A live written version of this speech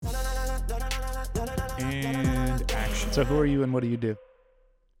And action. So who are you and what do you do?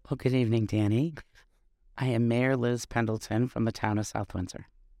 Well, good evening, Danny. I am Mayor Liz Pendleton from the town of South Windsor.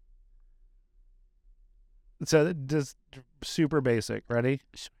 So just super basic. Ready?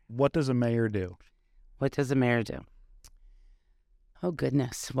 What does a mayor do? What does a mayor do? Oh,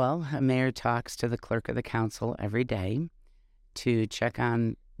 goodness. Well, a mayor talks to the clerk of the council every day to check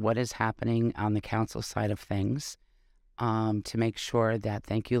on what is happening on the council side of things, to make sure that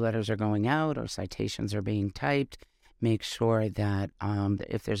thank you letters are going out or citations are being typed, make sure that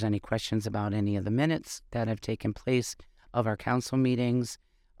if there's any questions about any of the minutes that have taken place of our council meetings,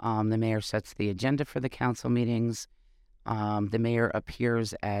 the mayor sets the agenda for the council meetings. The mayor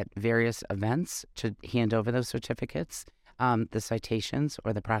appears at various events to hand over those certificates, the citations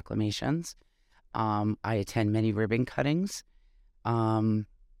or the proclamations. I attend many ribbon cuttings.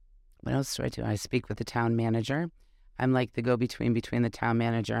 What else do I do? I speak with the town manager. I'm like the go-between between the town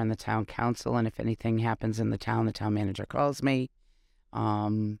manager and the town council, and if anything happens in the town manager calls me.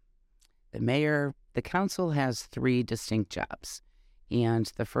 The council has 3 distinct jobs,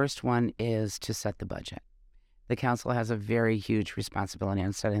 and the first one is to set the budget. The council has a very huge responsibility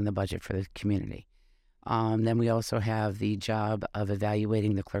on setting the budget for the community. Then we also have the job of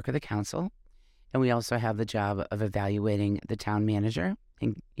evaluating the clerk of the council, and we also have the job of evaluating the town manager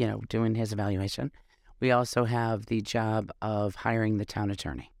and, doing his evaluation. We also have the job of hiring the town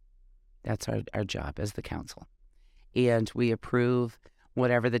attorney. That's our job as the council. And we approve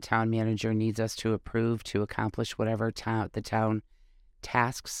whatever the town manager needs us to approve to accomplish whatever the town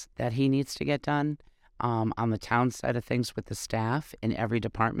tasks that he needs to get done. On the town side of things with the staff in every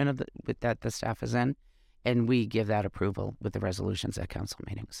department that the staff is in, and we give that approval with the resolutions at council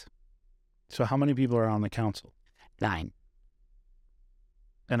meetings. So how many people are on the council? 9.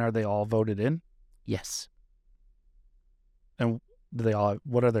 And are they all voted in? Yes. And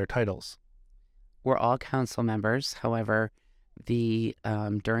what are their titles? We're all council members. However,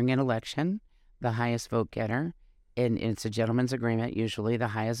 during an election, the highest vote getter, and it's a gentleman's agreement, usually the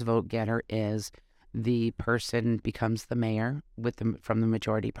highest vote getter is the person becomes the mayor from the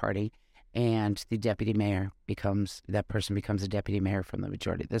majority party, and the deputy mayor becomes a deputy mayor from the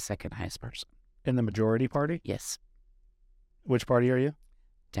majority, the second highest person. In the majority party? Yes. Which party are you?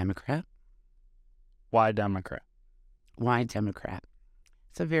 Democrat. Why Democrat? Why Democrat?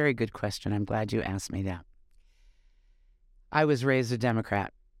 It's a very good question. I'm glad you asked me that. I was raised a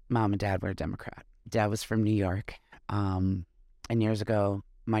Democrat. Mom and Dad were a Democrat. Dad was from New York. And years ago,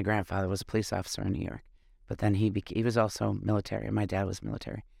 my grandfather was a police officer in New York. But then he was also military, and my dad was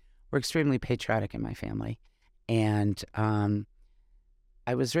military. We're extremely patriotic in my family. And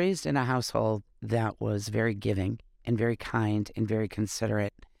I was raised in a household that was very giving and very kind and very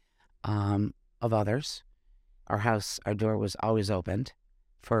considerate of others. Our door was always opened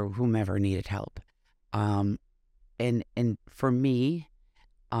for whomever needed help. And for me,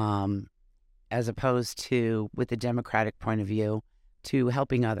 as opposed to with the Democratic point of view, to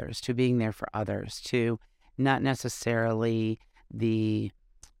helping others, to being there for others, to not necessarily the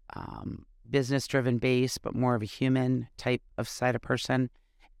business-driven base, but more of a human type of side of person.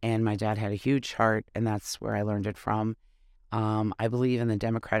 And my dad had a huge heart, and that's where I learned it from. I believe in the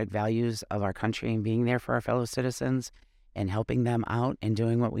democratic values of our country and being there for our fellow citizens and helping them out and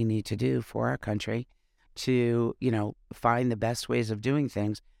doing what we need to do for our country to, find the best ways of doing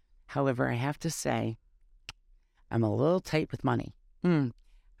things. However, I have to say, I'm a little tight with money. I'm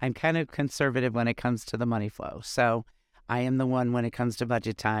kind of conservative when it comes to the money flow. So I am the one when it comes to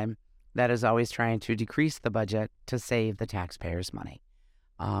budget time that is always trying to decrease the budget to save the taxpayers' money.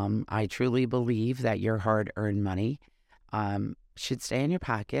 I truly believe that your hard-earned money should stay in your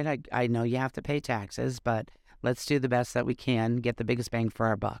pocket. I know you have to pay taxes, but let's do the best that we can, get the biggest bang for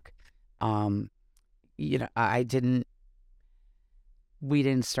our buck. We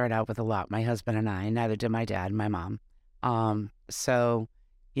didn't start out with a lot, my husband and I, neither did my dad and my mom. So,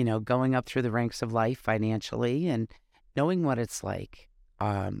 going up through the ranks of life financially and knowing what it's like,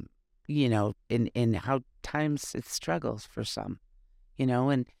 in how times it struggles for some,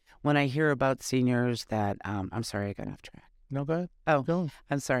 and when I hear about seniors that, I'm sorry, I got off track. No, go ahead. Oh, Go on.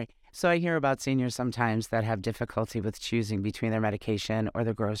 I'm sorry. So I hear about seniors sometimes that have difficulty with choosing between their medication or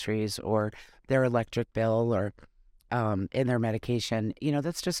their groceries or their electric bill or in their medication.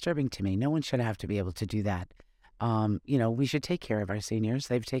 That's disturbing to me. No one should have to be able to do that. We should take care of our seniors.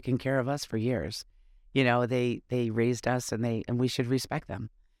 They've taken care of us for years. They raised us and we should respect them.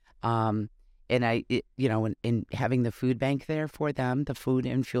 In having the food bank there for them, the food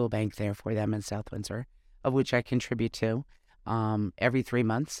and fuel bank there for them in South Windsor, of which I contribute to. Every 3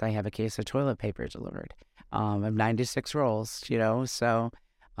 months, I have a case of toilet paper delivered. I have 96 rolls, so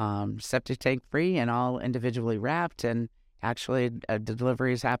septic tank free and all individually wrapped. And actually, the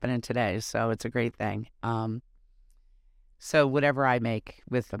delivery is happening today, so it's a great thing. So whatever I make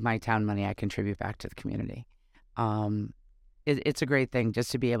with my town money, I contribute back to the community. It's a great thing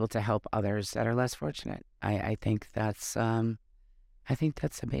just to be able to help others that are less fortunate. I think that's the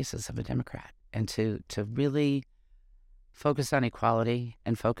basis of a Democrat, and to really focus on equality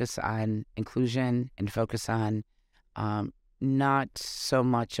and focus on inclusion and focus on not so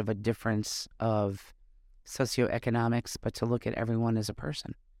much of a difference of socioeconomics, but to look at everyone as a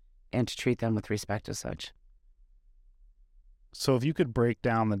person and to treat them with respect as such. So if you could break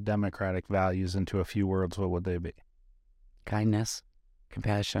down the Democratic values into a few words, what would they be? Kindness,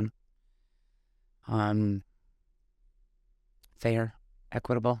 compassion, fair,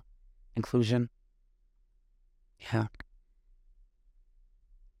 equitable, inclusion. Yeah.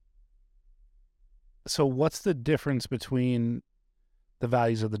 So what's the difference between the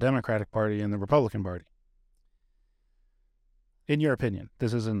values of the Democratic Party and the Republican Party? In your opinion,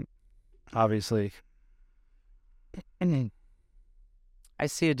 this isn't obviously... I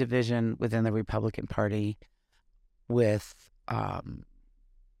see a division within the Republican Party with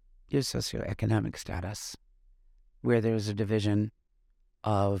your socioeconomic status, where there's a division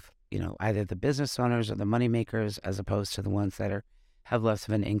of, either the business owners or the moneymakers as opposed to the ones that have less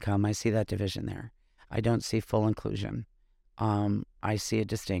of an income. I see that division there. I don't see full inclusion. I see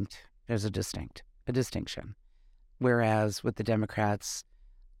there's a distinction. Whereas with the Democrats,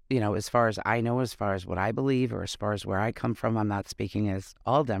 as far as I know, as far as what I believe, or as far as where I come from, I'm not speaking as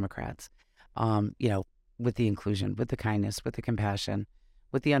all Democrats, with the inclusion, with the kindness, with the compassion,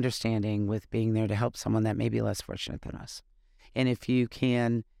 with the understanding, with being there to help someone that may be less fortunate than us. And if you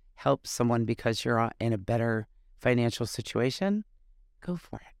can help someone because you're in a better financial situation, go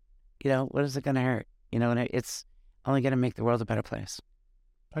for it. What is it going to hurt? And it's only going to make the world a better place.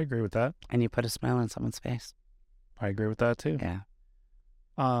 I agree with that. And you put a smile on someone's face. I agree with that too. Yeah.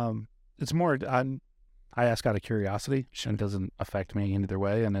 It's more, I ask out of curiosity. It doesn't affect me in either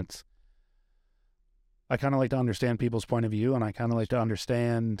way. And I kind of like to understand people's point of view, and I kind of like to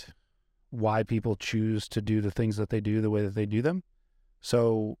understand why people choose to do the things that they do the way that they do them.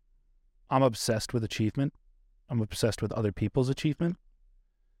 So I'm obsessed with achievement. I'm obsessed with other people's achievement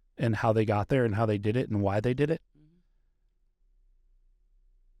and how they got there and how they did it and why they did it.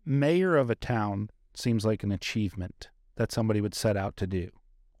 Mayor of a town seems like an achievement that somebody would set out to do.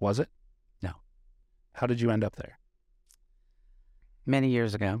 Was it? No. How did you end up there? Many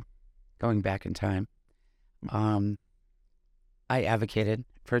years ago, going back in time, I advocated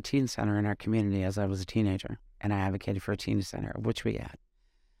for a teen center in our community as I was a teenager, and I advocated for a teen center, which we had.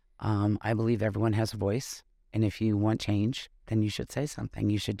 I believe everyone has a voice, and if you want change, then you should say something.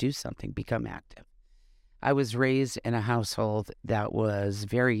 You should do something. Become active. I was raised in a household that was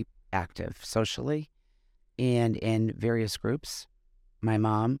very active socially and in various groups. My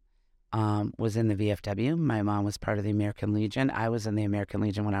mom was in the VFW. My mom was part of the American Legion. I was in the American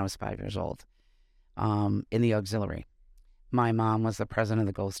Legion when I was 5 years old, in the auxiliary. My mom was the president of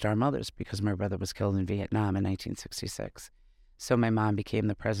the Gold Star Mothers because my brother was killed in Vietnam in 1966. So my mom became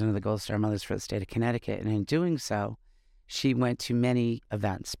the president of the Gold Star Mothers for the state of Connecticut. And in doing so, she went to many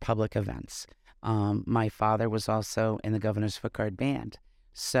events, public events. My father was also in the Governor's Foot Guard Band.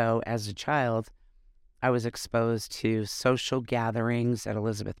 So as a child, I was exposed to social gatherings at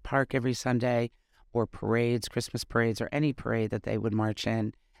Elizabeth Park every Sunday, or parades, Christmas parades, or any parade that they would march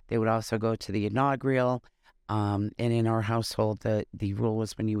in. They would also go to the inaugural. And in our household, the rule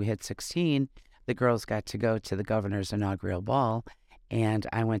was when you hit 16, the girls got to go to the governor's inaugural ball, and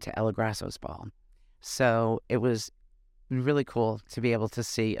I went to Ella Grasso's ball. So it was really cool to be able to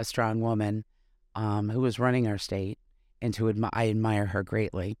see a strong woman who was running our state, and I admire her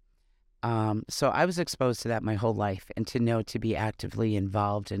greatly. So I was exposed to that my whole life, and to be actively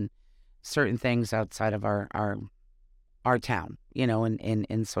involved in certain things outside of our town,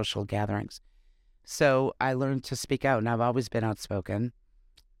 in social gatherings. So I learned to speak out, and I've always been outspoken.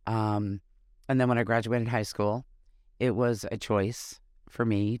 And then when I graduated high school, it was a choice for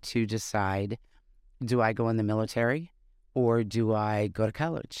me to decide, do I go in the military or do I go to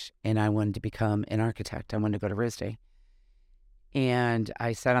college? And I wanted to become an architect. I wanted to go to RISD. And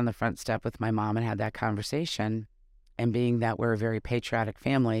I sat on the front step with my mom and had that conversation. And being that we're a very patriotic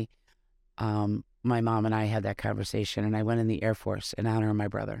family, my mom and I had that conversation, and I went in the Air Force in honor of my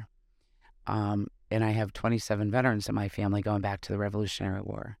brother. And I have 27 veterans in my family going back to the Revolutionary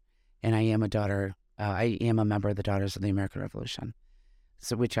War. And I am a member of the Daughters of the American Revolution,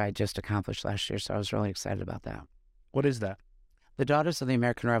 which I just accomplished last year. So I was really excited about that. What is that? The Daughters of the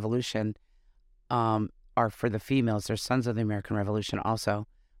American Revolution are for the females. They're Sons of the American Revolution also,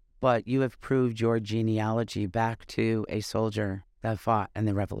 but you have proved your genealogy back to a soldier that fought in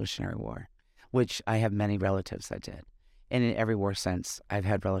the Revolutionary War, which I have many relatives that did. And in every war since, I've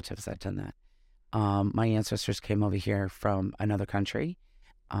had relatives that done that. My ancestors came over here from another country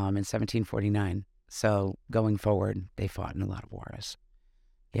in 1749. So going forward, they fought in a lot of wars.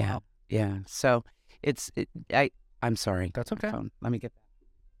 Yeah, Wow. yeah. So I'm sorry. That's okay. Phone. Let me get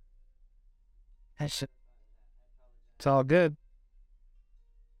that. It's all good.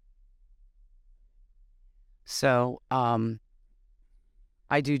 So I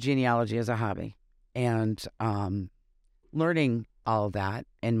do genealogy as a hobby, and learning all of that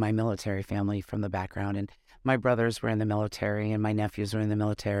in my military family from the background. And my brothers were in the military, and my nephews were in the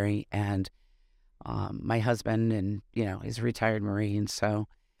military, and my husband, and he's a retired Marine. So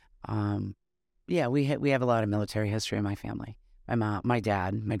yeah, we have a lot of military history in my family. My mom, my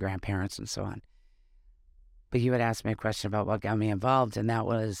dad, my grandparents, and so on. But you had asked me a question about what got me involved, and that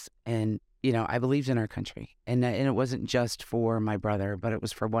was, I believed in our country, and it wasn't just for my brother, but it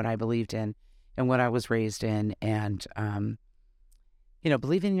was for what I believed in and what I was raised in, and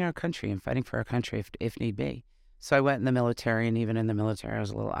believing in our country and fighting for our country if need be. So I went in the military, and even in the military, I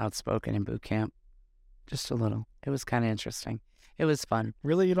was a little outspoken in boot camp, just a little. It was kind of interesting. It was fun.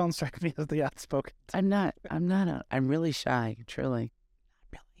 Really, you don't strike me as the outspoken. I'm not. I'm really shy, truly.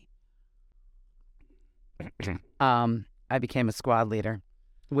 I became a squad leader,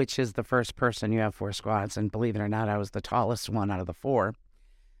 which is the first person. You have 4 squads, and believe it or not, I was the tallest one out of the 4,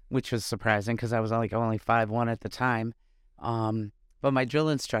 which was surprising because I was only 5'1" at the time. But my drill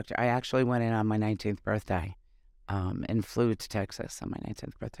instructor, I actually went in on my 19th birthday, and flew to Texas on my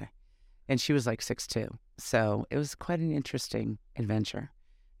 19th birthday, and she was like 6'2", so it was quite an interesting adventure.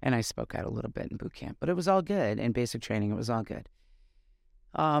 And I spoke out a little bit in boot camp, but it was all good. In basic training, it was all good.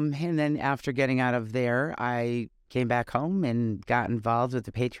 And then after getting out of there, I came back home and got involved with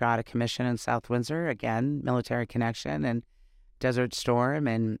the Patriotic Commission in South Windsor, again, military connection and Desert Storm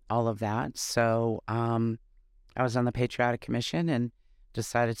and all of that. So I was on the Patriotic Commission and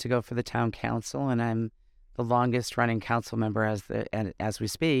decided to go for the town council, and I'm the longest running council member as we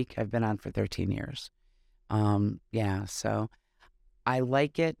speak. I've been on for 13 years. So I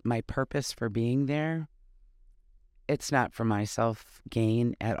like it. My purpose for being there, it's not for my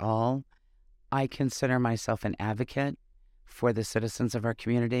self-gain at all. I consider myself an advocate for the citizens of our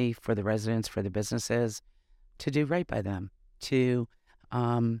community, for the residents, for the businesses, to do right by them, to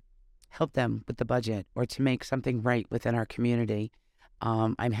help them with the budget, or to make something right within our community.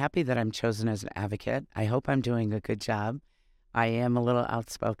 I'm happy that I'm chosen as an advocate. I hope I'm doing a good job. I am a little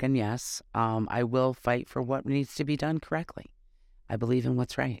outspoken, yes. I will fight for what needs to be done correctly. I believe in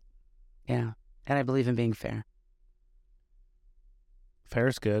what's right. Yeah. And I believe in being fair. Fair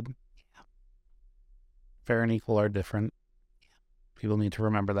is good. Yeah. Fair and equal are different. Yeah. People need to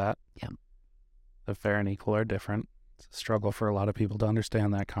remember that. Yeah. The fair and equal are different. It's a struggle for a lot of people to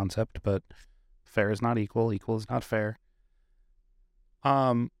understand that concept, but fair is not equal. Equal is not fair.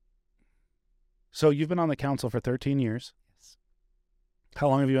 So you've been on the council for 13 years. Yes. How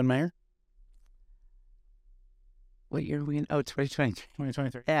long have you been mayor? What year are we in? Oh, 2023.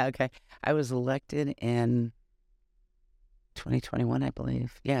 2023. Yeah, okay. I was elected in 2021, I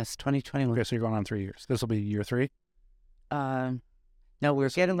believe. Yes, 2021. Okay, so you're going on 3 years. This will be year 3? No, we're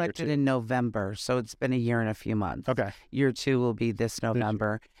getting elected in November, so it's been a year and a few months. Okay. Year 2 will be this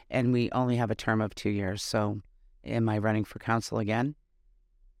November, and we only have a term of 2 years. So am I running for council again?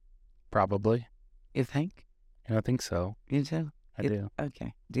 Probably. You think? I think so. You do? I do.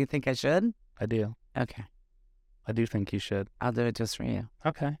 Okay. Do you think I should? I do. Okay. I do think you should. I'll do it just for you.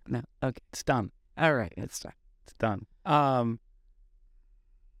 Okay. No. Okay. It's done. All right. It's done. It's done.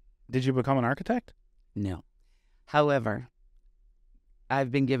 Did you become an architect? No. However,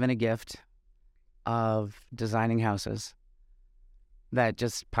 I've been given a gift of designing houses that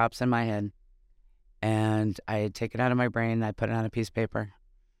just pops in my head. And I take it out of my brain, I put it on a piece of paper,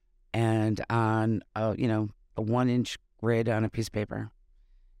 and on a 1-inch grid on a piece of paper,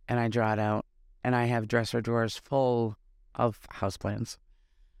 and I draw it out, and I have dresser drawers full of house plans.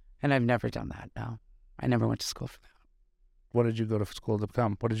 And I've never done that, no. I never went to school for that. What did you go to school to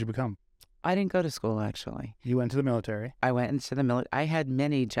become? What did you become? I didn't go to school, actually. You went to the military. I went into the military. I had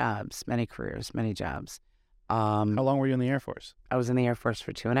many jobs, many careers, many jobs. How long were you in the Air Force? I was in the Air Force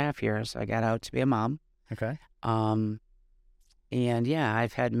for 2.5 years. I got out to be a mom. Okay. And yeah,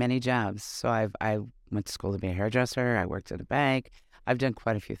 I've had many jobs. So I went to school to be a hairdresser. I worked at a bank. I've done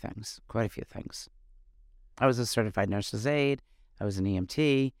quite a few things. I was a certified nurse's aide. I was an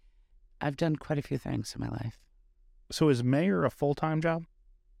EMT. I've done quite a few things in my life. So is mayor a full-time job?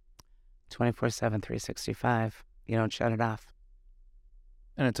 24/7, 365. You don't shut it off.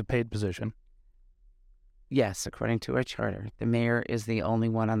 And it's a paid position. Yes, according to our charter, the mayor is the only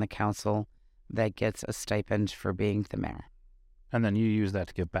one on the council that gets a stipend for being the mayor. And then you use that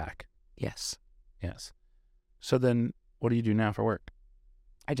to give back. Yes. Yes. So then what do you do now for work?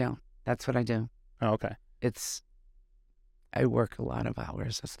 I don't. That's what I do. Oh, okay. I work a lot of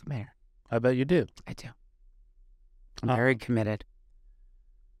hours as the mayor. I bet you do. I do. I'm very committed.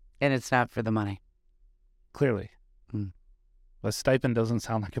 And it's not for the money. Clearly. Mm. A stipend doesn't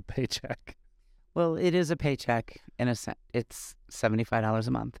sound like a paycheck. Well, it is a paycheck. It's $75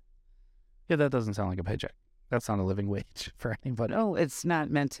 a month. Yeah, that doesn't sound like a paycheck. That's not a living wage for anybody. No, it's not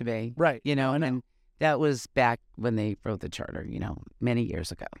meant to be. Right. And that was back when they wrote the charter, many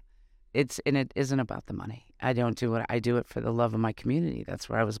years ago. It isn't about the money. I don't do it. I do it for the love of my community. That's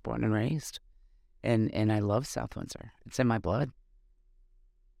where I was born and raised. And I love South Windsor. It's in my blood.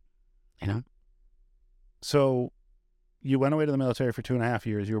 So you went away to the military for 2.5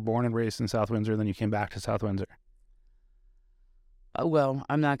 years. You were born and raised in South Windsor, then you came back to South Windsor. Well,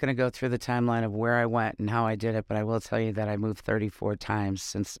 I'm not going to go through the timeline of where I went and how I did it, but I will tell you that I moved 34 times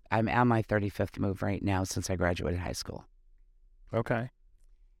since I'm on my 35th move right now since I graduated high school. Okay.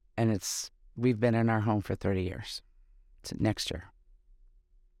 And we've been in our home for 30 years. It's next year.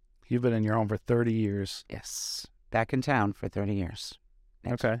 You've been in your home for 30 years. Yes. Back in town for 30 years.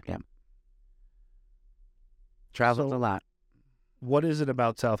 Okay. Yeah. Traveled a lot. What is it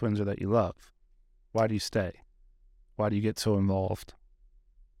about South Windsor that you love? Why do you stay? Why do you get so involved?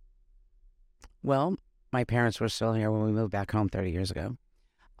 Well, my parents were still here when we moved back home 30 years ago.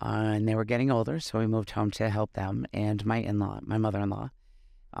 And they were getting older, so we moved home to help them. And my mother-in-law,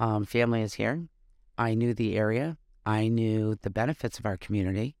 family is here. I knew the area. I knew the benefits of our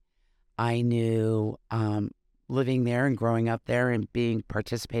community. I knew living there and growing up there and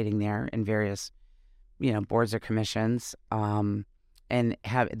participating there in various, boards or commissions, and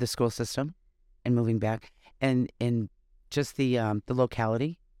have the school system and moving back. And just the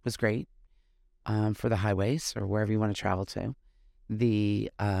locality was great for the highways or wherever you want to travel to.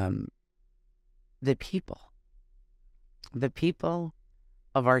 The people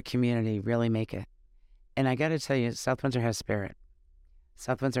of our community really make it. And I got to tell you, South Windsor has spirit.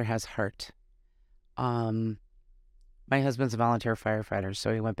 South Windsor has heart. My husband's a volunteer firefighter,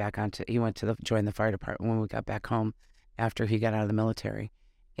 so he went to join the fire department when we got back home after he got out of the military.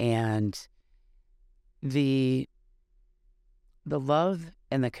 And the love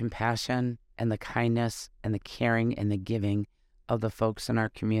and the compassion and the kindness and the caring and the giving of the folks in our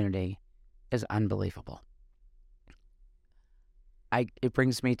community is unbelievable. It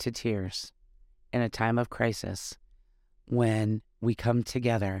brings me to tears in a time of crisis when we come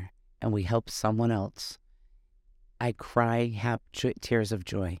together and we help someone else. I cry, have tears of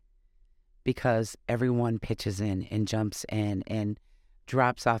joy because everyone pitches in and jumps in and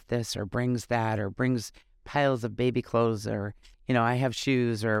drops off this or brings that or brings piles of baby clothes or, I have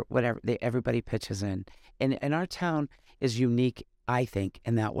shoes or whatever. Everybody pitches in. And our town is unique, I think,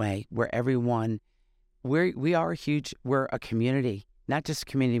 in that way, where we're a community, not just a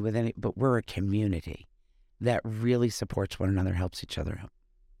community but we're a community that really supports one another, helps each other out.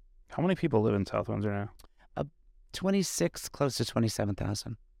 How many people live in South Windsor now? 26, close to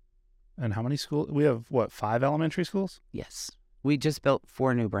 27,000. And how many schools? We have, 5 elementary schools? Yes. We just built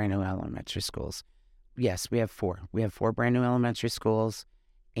 4 brand new elementary schools. Yes, we have 4. We have 4 brand new elementary schools,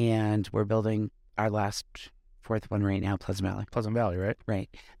 and we're building our last 4th one right now, Pleasant Valley. Pleasant Valley, right? Right.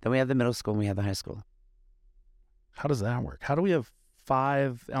 Then we have the middle school and we have the high school. How does that work? How do we have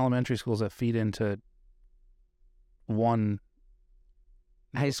 5 elementary schools that feed into one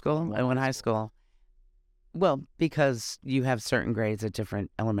high school and one high school? Well, because you have certain grades at different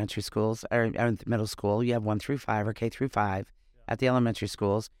elementary schools or middle school. You have 1 through 5 or K through 5 at the elementary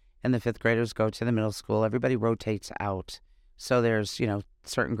schools, and the 5th graders go to the middle school. Everybody rotates out. So there's,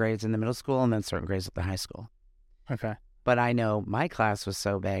 certain grades in the middle school and then certain grades at the high school. Okay. But I know my class was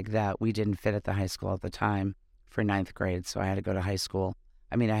so big that we didn't fit at the high school at the time for 9th grade. So I had to go to high school.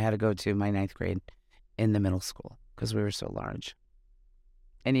 I had to go to my 9th grade in the middle school because we were so large.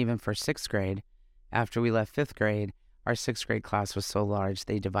 And even for 6th grade, after we left 5th grade, our 6th grade class was so large,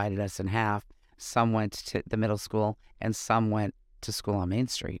 they divided us in half. Some went to the middle school and some went to school on Main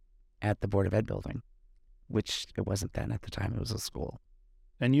Street at the Board of Ed building, which it wasn't then at the time. It was a school.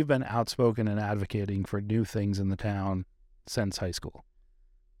 And you've been outspoken and advocating for new things in the town since high school.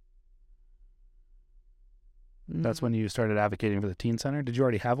 That's when you started advocating for the teen center? Did you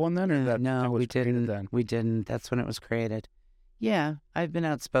already have one then? Or No, we didn't. Then? We didn't. That's when it was created. Yeah, I've been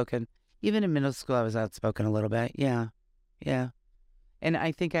outspoken. Even in middle school, I was outspoken a little bit. Yeah. And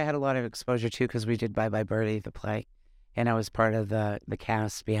I think I had a lot of exposure, too, because we did Bye Bye Birdie, the play. and I was part of the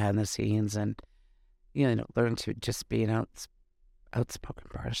cast behind the scenes, and learned to just be an outspoken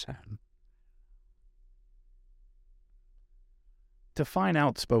person. Define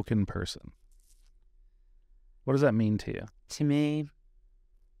outspoken person. What does that mean to you? To me,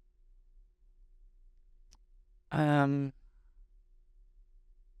 I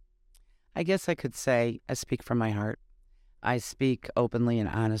guess I could say I speak from my heart. I speak openly and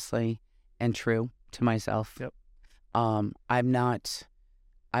honestly and true to myself. Yep. I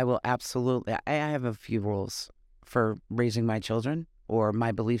will absolutely, I have a few rules for raising my children or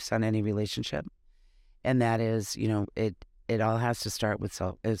my beliefs on any relationship. And that is, it all has to start with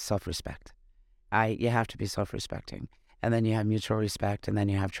self-respect. You have to be self-respecting. And then you have mutual respect, and then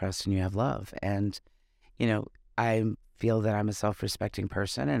you have trust, and you have love. And, I feel that I'm a self-respecting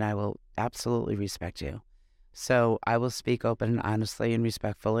person, and I will absolutely respect you. So I will speak open and honestly and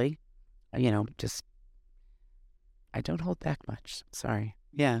respectfully. I don't hold back much. Sorry.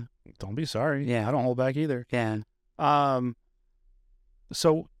 Yeah. Don't be sorry. Yeah. I don't hold back either. Yeah.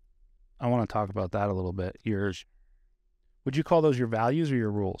 So I want to talk about that a little bit. Would you call those your values or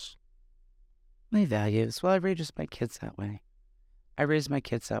your rules? My values. Well, I raised my kids that way.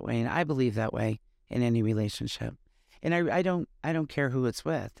 And I believe that way in any relationship. And I don't care who it's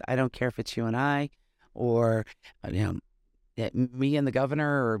with. I don't care if it's you and I, or me and the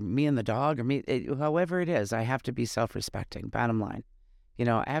governor, or me and the dog, or however it is. I have to be self-respecting. Bottom line,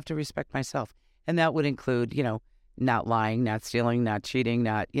 I have to respect myself, and that would include not lying, not stealing, not cheating,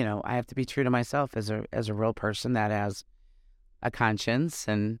 I have to be true to myself as a real person that has a conscience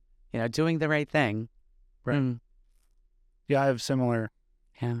and doing the right thing. Right. Yeah, I have similar.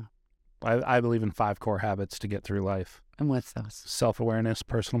 Yeah. I believe in 5 core habits to get through life. And what's those? Self-awareness,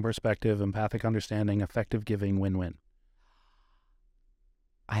 personal perspective, empathic understanding, effective giving, win-win.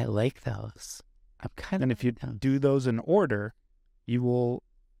 I like those. And if you do those in order, you will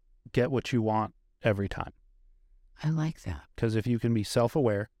get what you want every time. I like that. Because if you can be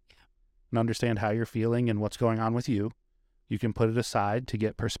self-aware and understand how you're feeling and what's going on with you, you can put it aside to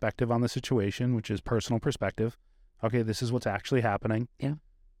get perspective on the situation, which is personal perspective. Okay, this is what's actually happening. Yeah.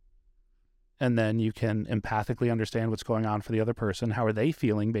 And then you can empathically understand what's going on for the other person. How are they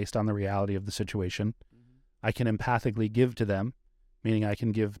feeling based on the reality of the situation? Mm-hmm. I can empathically give to them, meaning I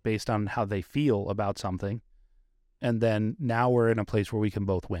can give based on how they feel about something. And then now we're in a place where we can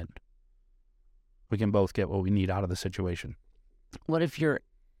both win. We can both get what we need out of the situation. What if your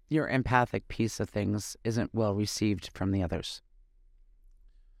empathic piece of things isn't well received from the others?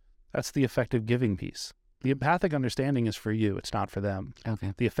 That's the effective giving piece. The empathic understanding is for you. It's not for them.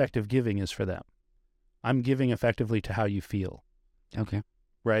 Okay. The effective giving is for them. I'm giving effectively to how you feel. Okay.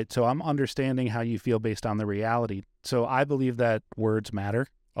 Right? So I'm understanding how you feel based on the reality. So I believe that words matter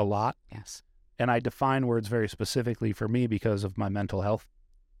a lot. Yes. And I define words very specifically for me because of my mental health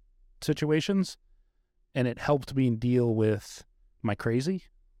situations. And it helped me deal with my crazy,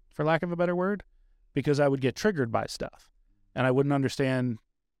 for lack of a better word, because I would get triggered by stuff. And I wouldn't understand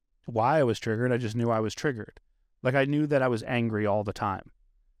why I was triggered. I just knew I was triggered. Like I knew that I was angry all the time.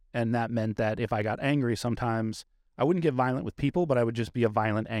 And that meant that if I got angry, sometimes I wouldn't get violent with people, but I would just be a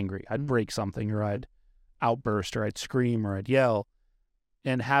violent angry. I'd break something, or I'd outburst, or I'd scream, or I'd yell.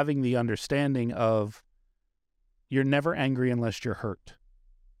 And having the understanding of you're never angry unless you're hurt.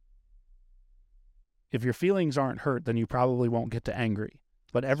 If your feelings aren't hurt, then you probably won't get to angry.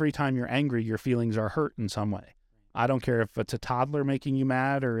 But every time you're angry, your feelings are hurt in some way. I don't care if it's a toddler making you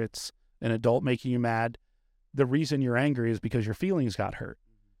mad or it's an adult making you mad. The reason you're angry is because your feelings got hurt.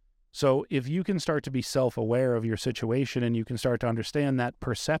 So if you can start to be self-aware of your situation and you can start to understand that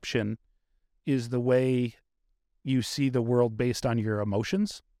perception is the way you see the world based on your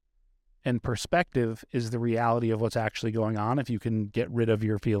emotions, and perspective is the reality of what's actually going on if you can get rid of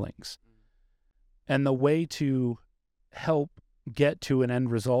your feelings. And the way to help get to an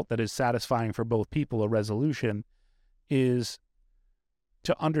end result that is satisfying for both people, a resolution, is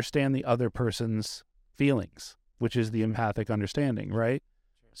to understand the other person's feelings, which is the empathic understanding, right?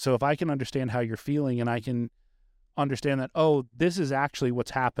 So if I can understand how you're feeling and I can understand that, oh, this is actually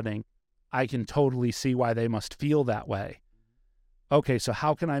what's happening, I can totally see why they must feel that way. Okay, so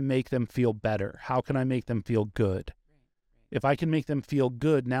how can I make them feel better? How can I make them feel good? If I can make them feel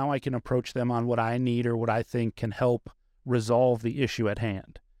good, now I can approach them on what I need or what I think can help resolve the issue at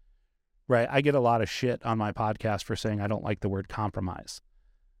hand. Right? I get a lot of shit on my podcast for saying I don't like the word compromise.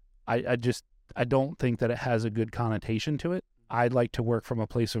 I don't think that it has a good connotation to it. I'd like to work from a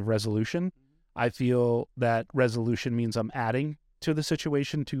place of resolution. I feel that resolution means I'm adding to the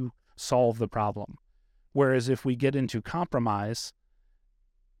situation to solve the problem. Whereas if we get into compromise,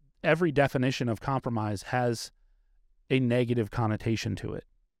 every definition of compromise has a negative connotation to it.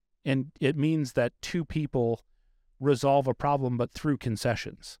 And it means that two people resolve a problem, but through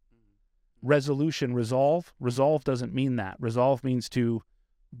concessions. Resolution, resolve doesn't mean that. Resolve means to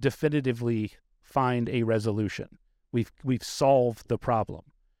definitively find a resolution. We've solved the problem.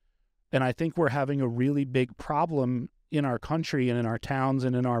 And I think we're having a really big problem in our country and in our towns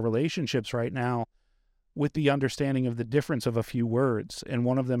and in our relationships right now with the understanding of the difference of a few words. And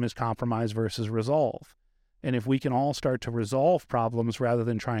one of them is compromise versus resolve. And if we can all start to resolve problems rather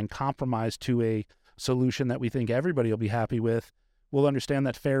than try and compromise to a solution that we think everybody will be happy with, we'll understand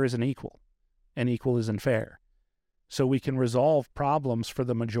that fair isn't equal and equal isn't fair. So we can resolve problems for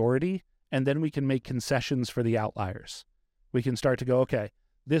the majority, and then we can make concessions for the outliers. We can start to go, okay,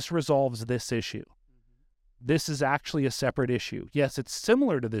 this resolves this issue. This is actually a separate issue. Yes, it's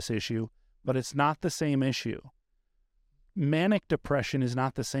similar to this issue, but it's not the same issue. Manic depression is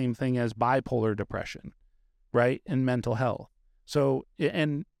not the same thing as bipolar depression, right? In mental health. So,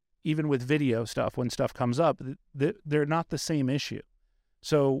 and even with video stuff, when stuff comes up, they're not the same issue.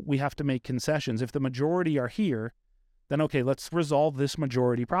 So we have to make concessions. If the majority are here, then okay, let's resolve this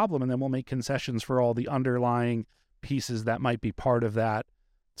majority problem, and then we'll make concessions for all the underlying pieces that might be part of that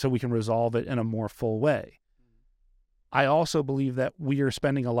so we can resolve it in a more full way. I also believe that we are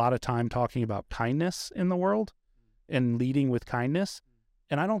spending a lot of time talking about kindness in the world and leading with kindness.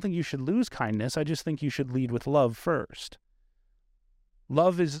 And I don't think you should lose kindness. I just think you should lead with love first.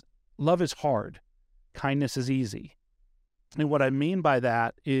 Love is hard. Kindness is easy. And what I mean by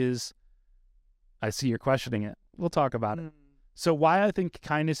that is, I see you're questioning it. We'll talk about it. So why I think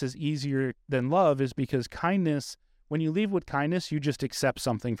kindness is easier than love is because kindness, when you leave with kindness, you just accept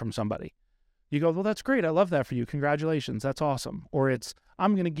something from somebody. You go, well, that's great. I love that for you. Congratulations. That's awesome. Or it's,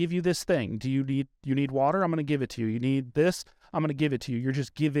 I'm going to give you this thing. Do you need water? I'm going to give it to you. You need this? I'm going to give it to you. You're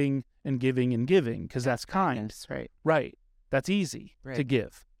just giving and giving and giving because that's kind. That's right. Right. That's easy to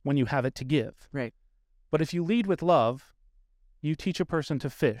give when you have it to give. Right. But if you lead with love, you teach a person to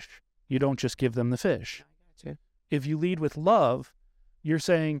fish. You don't just give them the fish. I got you. If you lead with love, you're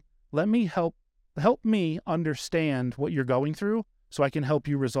saying, let me help me understand what you're going through so I can help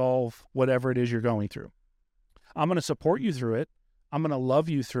you resolve whatever it is you're going through. I'm going to support you through it. I'm going to love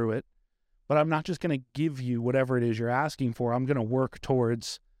you through it, but I'm not just going to give you whatever it is you're asking for. I'm going to work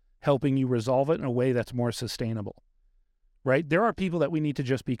towards helping you resolve it in a way that's more sustainable, right? There are people that we need to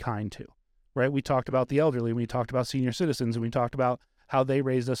just be kind to, right? We talked about the elderly, we talked about senior citizens, and we talked about how they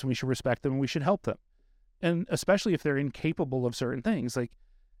raised us and we should respect them and we should help them. And especially if they're incapable of certain things. Like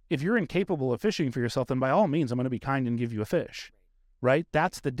if you're incapable of fishing for yourself, then by all means, I'm going to be kind and give you a fish, right?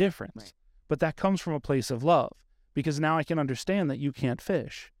 That's the difference. Right. But that comes from a place of love because now I can understand that you can't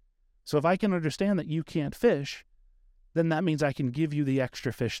fish. So if I can understand that you can't fish, then that means I can give you the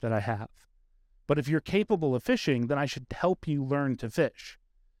extra fish that I have. But if you're capable of fishing, then I should help you learn to fish.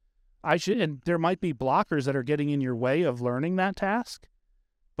 And there might be blockers that are getting in your way of learning that task,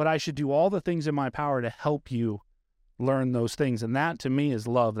 but I should do all the things in my power to help you learn those things. And that to me is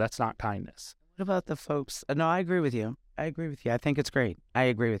love. That's not kindness. What about the folks? No, I agree with you. I think it's great. I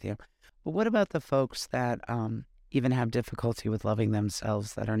agree with you. But what about the folks that even have difficulty with loving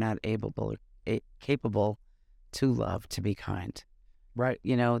themselves, that are not capable to love, to be kind? Right.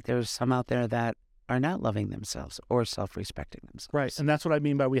 You know, there's some out there that are not loving themselves or self-respecting themselves. Right. And that's what I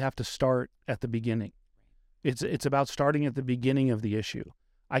mean by we have to start at the beginning. It's about starting at the beginning of the issue.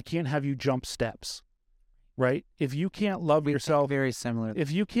 I can't have you jump steps, right? If you can't love yourself, very similar.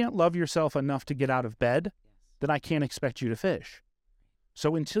 If you can't love yourself enough to get out of bed, then I can't expect you to fish.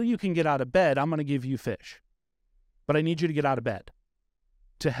 So until you can get out of bed, I'm going to give you fish. But I need you to get out of bed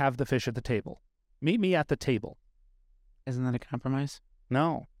to have the fish at the table. Meet me at the table. Isn't that a compromise?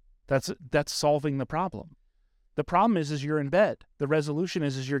 No, that's solving the problem. The problem is you're in bed. The resolution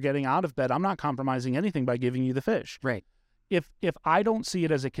is you're getting out of bed. I'm not compromising anything by giving you the fish. Right. If I don't see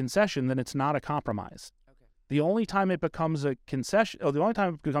it as a concession, then it's not a compromise. Okay. The only time it becomes a concession, or the only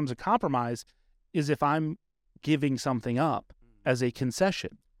time it becomes a compromise is if I'm giving something up as a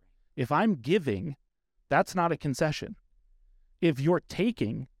concession. If I'm giving, that's not a concession. If you're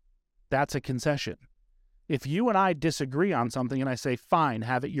taking, that's a concession. If you and I disagree on something and I say, fine,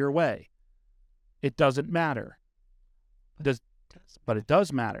 have it your way, it doesn't matter. But it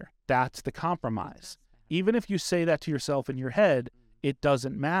does matter. That's the compromise. Even if you say that to yourself in your head, it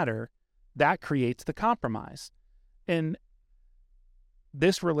doesn't matter. That creates the compromise. And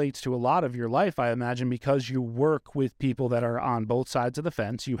this relates to a lot of your life, I imagine, because you work with people that are on both sides of the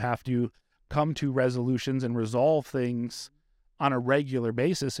fence. You have to come to resolutions and resolve things on a regular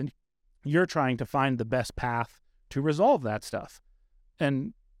basis, and you're trying to find the best path to resolve that stuff.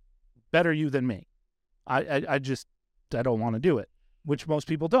 And better you than me. don't want to do it, which most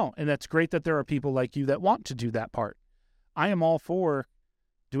people don't. And that's great that there are people like you that want to do that part. I am all for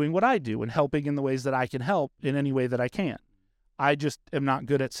doing what I do and helping in the ways that I can help in any way that I can. I just am not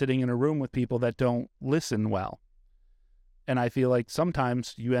good at sitting in a room with people that don't listen well. And I feel like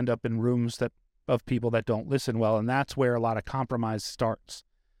sometimes you end up in rooms of people that don't listen well, and that's where a lot of compromise starts.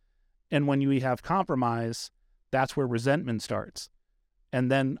 And when you have compromise, that's where resentment starts. And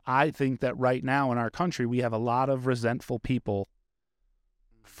then I think that right now in our country, we have a lot of resentful people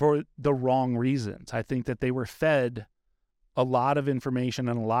for the wrong reasons. I think that they were fed a lot of information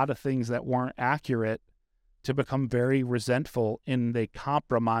and a lot of things that weren't accurate to become very resentful, and they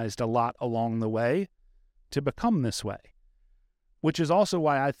compromised a lot along the way to become this way, which is also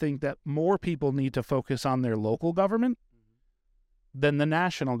why I think that more people need to focus on their local government than the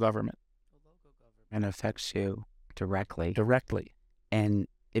national government. The local government affects you directly and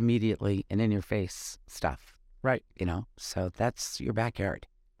immediately and in your face stuff. Right. So that's your backyard.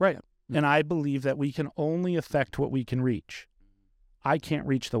 Right. And I believe that we can only affect what we can reach. I can't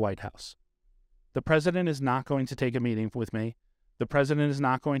reach the White House. The president is not going to take a meeting with me. The president is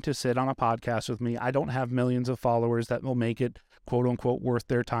not going to sit on a podcast with me. I don't have millions of followers that will make it, quote unquote, worth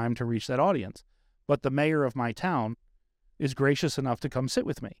their time to reach that audience. But the mayor of my town is gracious enough to come sit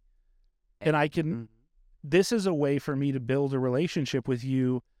with me. And I can, this is a way for me to build a relationship with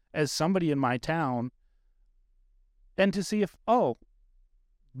you as somebody in my town and to see if,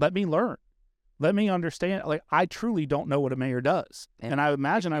 let me learn. Let me understand. Like, I truly don't know what a mayor does. And I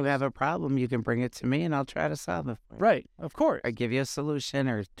imagine if you have a problem, you can bring it to me and I'll try to solve it for you. Right, of course. Or give you a solution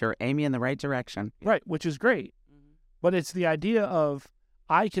or aim you in the right direction. Right, which is great. But it's the idea of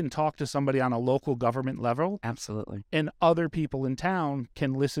I can talk to somebody on a local government level. Absolutely. And other people in town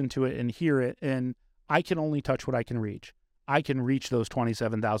can listen to it and hear it. And I can only touch what I can reach. I can reach those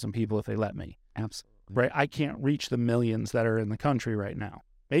 27,000 people if they let me. Absolutely. Right? I can't reach the millions that are in the country right now.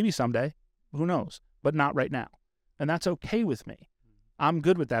 Maybe someday. Who knows? But not right now. And that's okay with me. I'm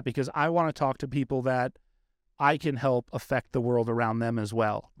good with that because I want to talk to people that I can help affect the world around them as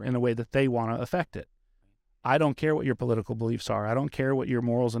well in a way that they want to affect it. I don't care what your political beliefs are. I don't care what your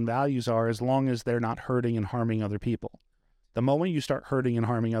morals and values are as long as they're not hurting and harming other people. The moment you start hurting and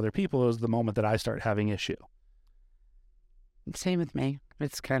harming other people is the moment that I start having issue. Same with me.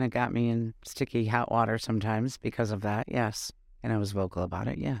 It's kind of got me in sticky hot water sometimes because of that, yes. And I was vocal about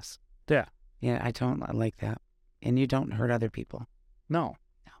it, yes. Yeah. Yeah, I like that. And you don't hurt other people. No.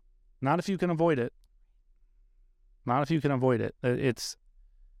 Not if you can avoid it.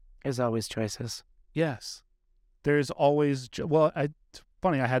 There's always choices. Yes. There's always, it's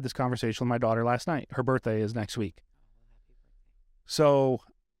funny, I had this conversation with my daughter last night. Her birthday is next week. So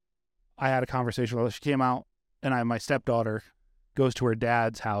I had a conversation with her. She came out, and my stepdaughter goes to her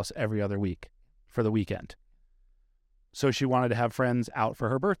dad's house every other week for the weekend. So she wanted to have friends out for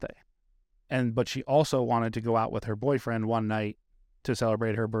her birthday. But she also wanted to go out with her boyfriend one night to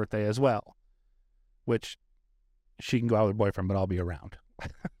celebrate her birthday as well, which she can go out with her boyfriend, but I'll be around.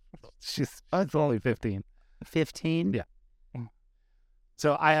 She's only 15. 15? Yeah.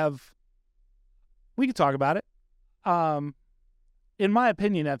 So we could talk about it. In my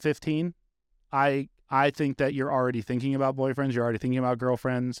opinion, at 15, I think that you're already thinking about boyfriends. You're already thinking about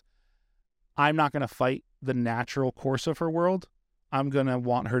girlfriends. I'm not going to fight the natural course of her world. I'm going to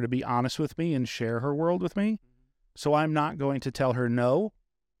want her to be honest with me and share her world with me. So I'm not going to tell her no.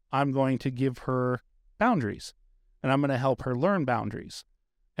 I'm going to give her boundaries. And I'm going to help her learn boundaries.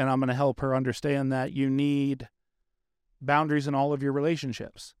 And I'm going to help her understand that you need boundaries in all of your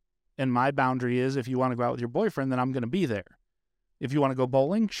relationships. And my boundary is if you want to go out with your boyfriend, then I'm going to be there. If you want to go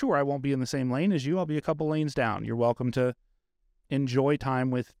bowling, sure, I won't be in the same lane as you. I'll be a couple lanes down. You're welcome to enjoy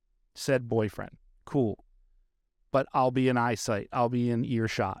time with said boyfriend. Cool. But I'll be in eyesight. I'll be in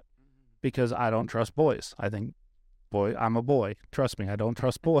earshot because I don't trust boys. I think, I'm a boy. Trust me, I don't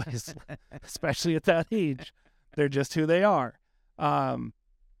trust boys, especially at that age. They're just who they are.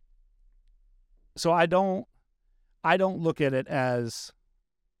 So I don't look at it as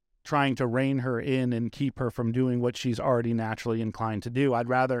trying to rein her in and keep her from doing what she's already naturally inclined to do. I'd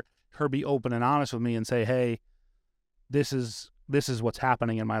rather her be open and honest with me and say, hey, this is what's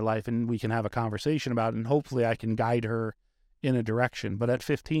happening in my life, and we can have a conversation about it, and hopefully I can guide her in a direction. But at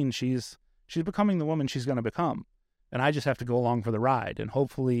 15, she's becoming the woman she's going to become, and I just have to go along for the ride, and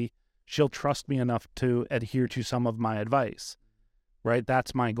hopefully she'll trust me enough to adhere to some of my advice, right?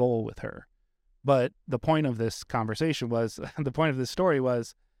 That's my goal with her. But the point of this conversation was, the point of this story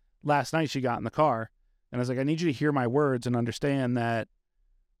was, last night she got in the car, and I was like, I need you to hear my words and understand that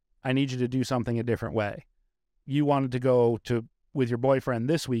I need you to do something a different way. You wanted to go with your boyfriend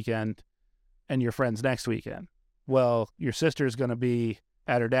this weekend and your friends next weekend. well, your sister's going to be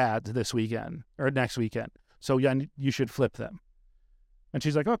at her dad's this weekend or next weekend. So yeah, you should flip them. And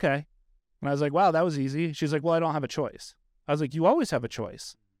she's like, okay. And I was like, wow, that was easy. She's like, well, I don't have a choice. I was like, you always have a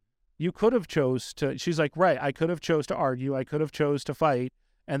choice. You could have chose to, she's like, right, I could have chose to argue. I could have chose to fight,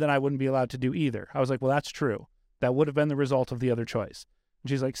 and then I wouldn't be allowed to do either. I was like, well, that's true. That would have been the result of the other choice. And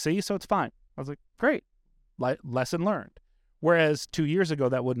she's like, see, so it's fine. I was like, great. Lesson learned. Whereas 2 years ago,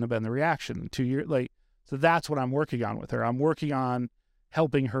 that wouldn't have been the reaction. 2 years, so that's what I'm working on with her. I'm working on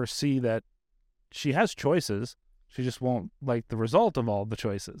helping her see that she has choices. She just won't like the result of all the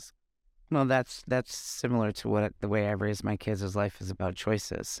choices. Well, that's similar to the way I raise my kids. Is life is about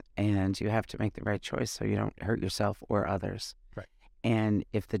choices, and you have to make the right choice so you don't hurt yourself or others. Right. And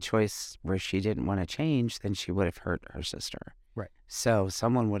if the choice where she didn't want to change, then she would have hurt her sister. Right. So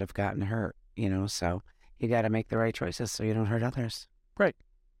someone would have gotten hurt, so you got to make the right choices so you don't hurt others. Right.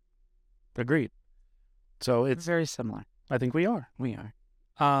 Agreed. So it's very similar. I think we are. We are.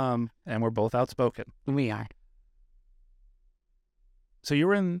 And we're both outspoken. We are. So you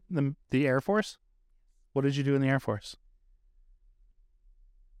were in the Air Force? What did you do in the Air Force?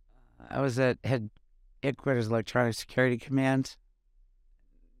 I was at Headquarters Electronic Security Command.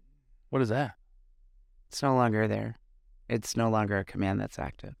 What is that? It's no longer there. It's no longer a command that's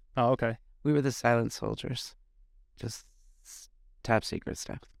active. Oh, okay. We were the silent soldiers. Just top secret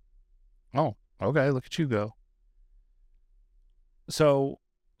stuff. Oh, okay. Look at you go. So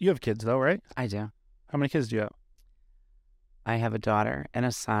you have kids though, right? I do. How many kids do you have? I have a daughter and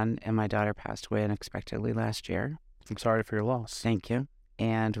a son, and my daughter passed away unexpectedly last year. I'm sorry for your loss. Thank you.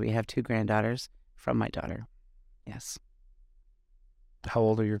 And we have 2 granddaughters from my daughter. Yes. How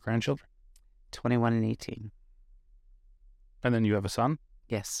old are your grandchildren? 21 and 18. And then you have a son?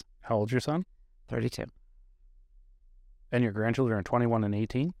 Yes. How old's your son? 32. And your grandchildren are 21 and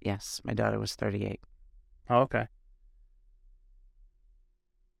 18? Yes. My daughter was 38. Oh, okay.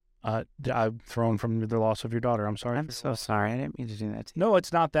 I'm thrown from the loss of your daughter. I'm sorry. I'm so sorry. I didn't mean to do that to you. No,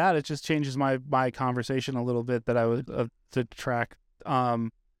 it's not that. It just changes my conversation a little bit that I was to track.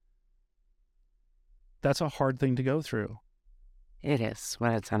 That's a hard thing to go through. It is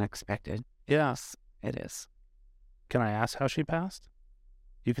when it's unexpected. Yes, it is. Can I ask how she passed?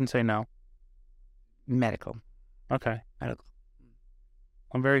 You can say no. Medical. Okay. Medical.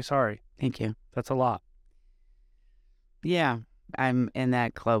 I'm very sorry. Thank you. That's a lot. Yeah. I'm in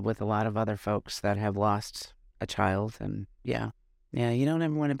that club with a lot of other folks that have lost a child, and yeah, you don't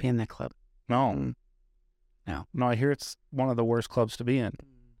ever want to be in that club. No. No. No, I hear it's one of the worst clubs to be in.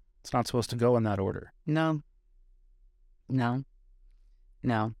 It's not supposed to go in that order. No.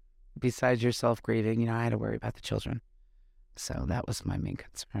 Besides yourself grieving, I had to worry about the children. So that was my main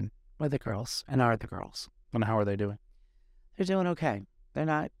concern. Were the girls, and are the girls. And how are they doing? They're doing okay. They're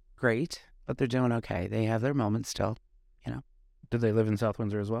not great, but they're doing okay. They have their moments still, Did they live in South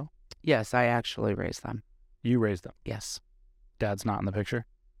Windsor as well? Yes, I actually raised them. You raised them? Yes. Dad's not in the picture?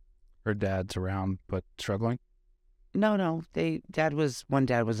 Or dad's around but struggling? No. One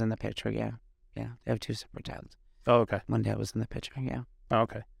dad was in the picture, yeah. Yeah, they have 2 separate dads. Oh, okay. One dad was in the picture, yeah. Oh,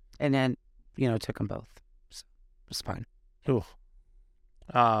 okay. And then, took them both. So it was fine. Ooh.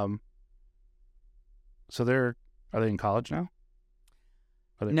 So are they in college now?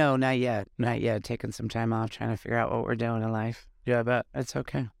 No, not yet. Not yet. Taking some time off, trying to figure out what we're doing in life. Yeah, I bet. It's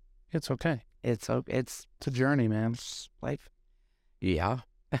okay. It's okay. It's a journey, man. Life. Yeah.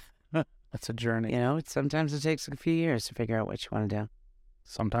 It's a journey. Sometimes it takes a few years to figure out what you want to do.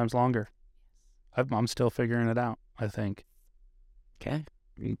 Sometimes longer. I'm still figuring it out, I think. Okay.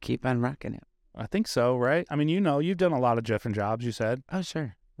 You keep on rocking it. I think so, right? I mean, you've done a lot of different jobs, you said. Oh,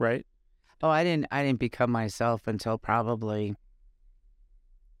 sure. Right? Oh, I didn't become myself until probably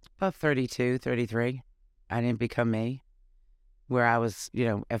about 32, 33. I didn't become me. Where I was,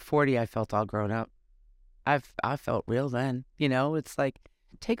 at 40, I felt all grown up. I felt real then. It's like,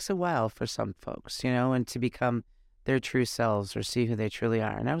 it takes a while for some folks, and to become their true selves or see who they truly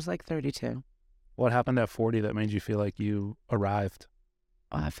are. And I was like 32. What happened at 40 that made you feel like you arrived?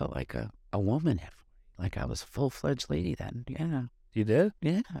 Oh, I felt like a woman at 40. Like I was a full-fledged lady then. Yeah. You did?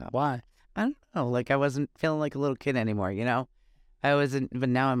 Yeah. Why? I don't know. Like I wasn't feeling like a little kid anymore, I wasn't, but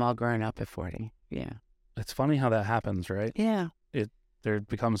now I'm all grown up at 40. Yeah. It's funny how that happens, right? Yeah. There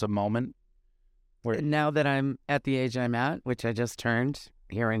becomes a moment where... Now that I'm at the age I'm at, which I just turned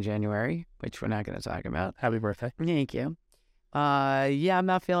here in January, which we're not going to talk about. Happy birthday. Thank you. Yeah, I'm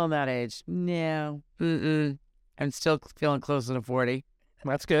not feeling that age. No. I'm still feeling closer to 40.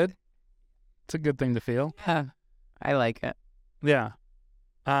 That's good. It's a good thing to feel. Yeah. I like it. Yeah.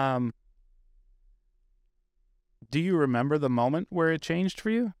 Do you remember the moment where it changed for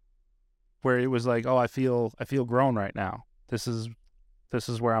you? where it was like, oh, I feel grown right now. This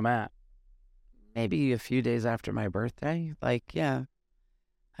is where I'm at. Maybe a few days after my birthday. Like, yeah.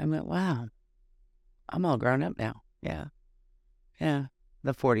 I went, wow, I'm all grown up now. Yeah. Yeah.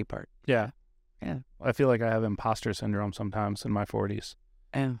 The 40 part. Yeah. Yeah. I feel like I have imposter syndrome sometimes in my 40s.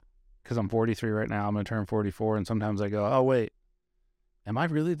 Yeah. Because I'm 43 right now. I'm going to turn 44. And sometimes I go, oh, wait, am I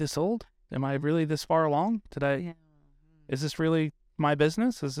really this old? Am I really this far along? Is this really my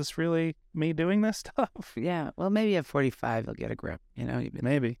business? Is this really me doing this stuff? Yeah. Well, maybe at 45, you'll get a grip,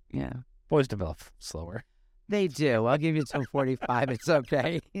 Maybe. Yeah. Boys develop slower. They do. I'll give you till 45. It's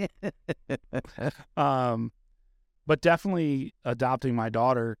okay. But definitely adopting my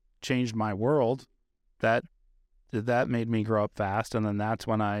daughter changed my world. That made me grow up fast. And then that's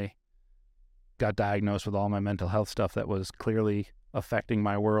when I got diagnosed with all my mental health stuff that was clearly affecting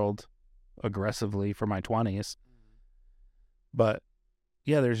my world aggressively for my 20s. But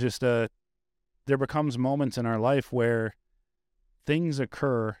yeah, there becomes moments in our life where things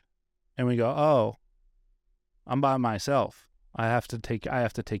occur and we go, oh, I'm by myself. I have to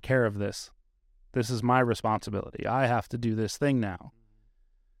take care of this. This is my responsibility. I have to do this thing now.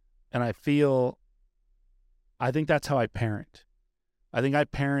 And I think that's how I parent. I think I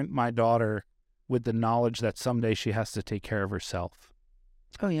parent my daughter with the knowledge that someday she has to take care of herself.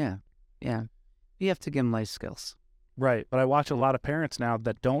 Oh, yeah. Yeah. You have to give them life skills. Right. But I watch a lot of parents now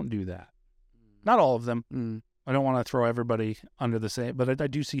that don't do that. Not all of them. I don't want to throw everybody under the same, but I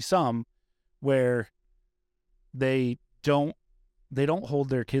do see some where they don't hold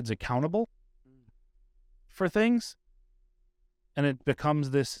their kids accountable for things. And it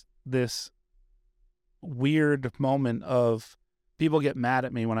becomes this weird moment of people get mad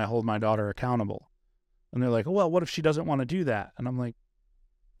at me when I hold my daughter accountable. And they're like, oh, well, what if she doesn't want to do that? And I'm like,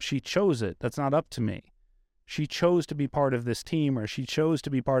 she chose it. That's not up to me. She chose to be part of this team, or she chose to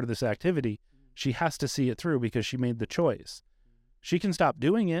be part of this activity. She has to see it through because she made the choice. She can stop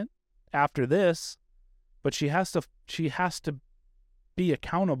doing it after this, but she has to be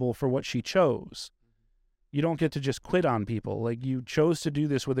accountable for what she chose. You don't get to just quit on people. Like, you chose to do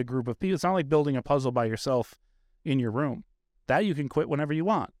this with a group of people. It's not like building a puzzle by yourself in your room. That you can quit whenever you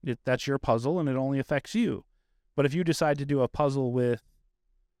want. That's your puzzle and it only affects you. But if you decide to do a puzzle with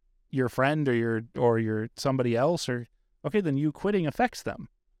your friend or your somebody else, then you quitting affects them.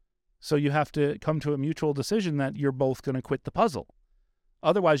 So you have to come to a mutual decision that you're both going to quit the puzzle.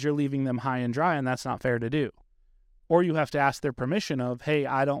 Otherwise, you're leaving them high and dry, and that's not fair to do. Or you have to ask their permission of, hey,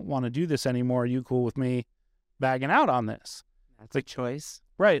 I don't want to do this anymore. Are you cool with me bagging out on this? That's a choice.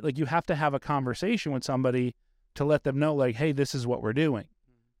 Right. Like, you have to have a conversation with somebody to let them know, like, hey, this is what we're doing.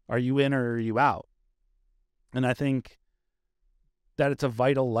 Are you in or are you out? And I think that it's a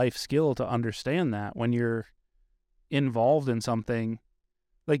vital life skill to understand that when you're involved in something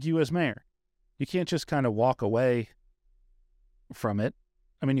like you as mayor. You can't just kind of walk away from it.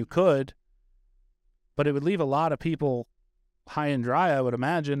 I mean, you could, but it would leave a lot of people high and dry, I would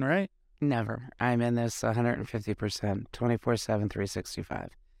imagine, right? Never. I'm in this 150%, 24/7, 365.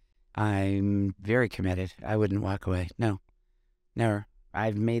 I'm very committed. I wouldn't walk away. No, never.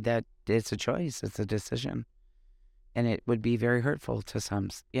 I've made that. It's a choice. It's a decision. And it would be very hurtful to some.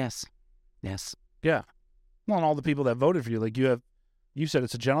 Yes. Yes. Yeah. Well, and all the people that voted for you, like you said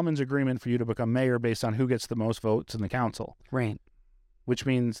it's a gentleman's agreement for you to become mayor based on who gets the most votes in the council. Right. Which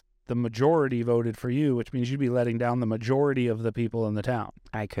means the majority voted for you, which means you'd be letting down the majority of the people in the town.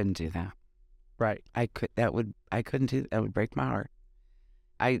 I couldn't do that. Right. That would break my heart.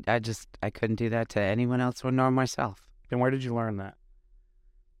 I couldn't do that to anyone else nor myself. And where did you learn that?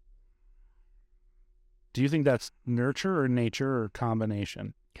 Do you think that's nurture or nature or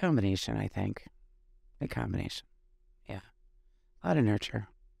combination? Combination, I think. A combination. Yeah. A lot of nurture.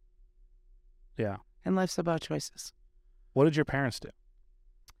 Yeah. And life's about choices. What did your parents do?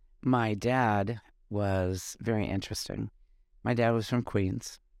 My dad was very interesting. My dad was from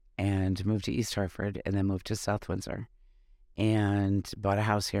Queens and moved to East Hartford and then moved to South Windsor and bought a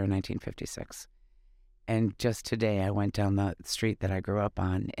house here in 1956. And just today, I went down the street that I grew up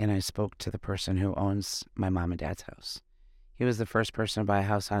on, and I spoke to the person who owns my mom and dad's house. He was the first person to buy a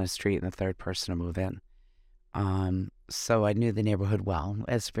house on a street and the third person to move in. So I knew the neighborhood well.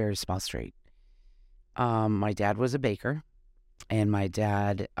 It's a very small street. My dad was a baker, and my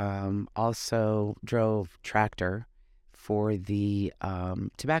dad also drove tractor for the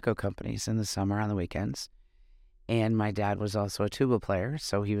tobacco companies in the summer on the weekends. And my dad was also a tuba player,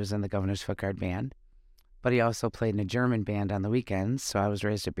 so he was in the Governor's Foot Guard Band. But he also played in a German band on the weekends, so I was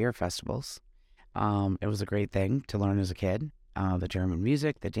raised at beer festivals. It was a great thing to learn as a kid. The German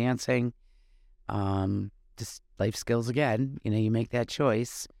music, the dancing, just life skills again. You know, you make that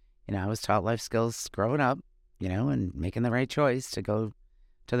choice I was taught life skills growing up, and making the right choice to go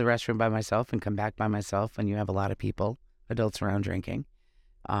to the restroom by myself and come back by myself when you have a lot of people, adults around drinking.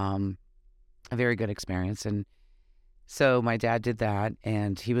 A very good experience. And so my dad did that,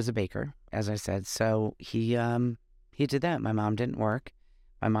 and he was a baker, as I said. So he did that. My mom didn't work.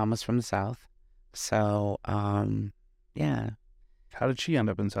 My mom was from the South. So, yeah. How did she end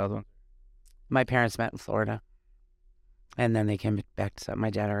up in South Windsor? My parents met in Florida, and then they came back to my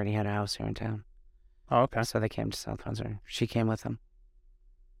dad already had a house here in town. Oh, okay. So they came to South Windsor. She came with him.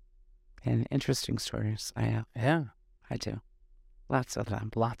 And interesting stories I have. Yeah. I do. Lots of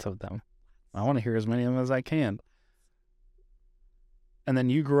them. Lots of them. I want to hear as many of them as I can. And then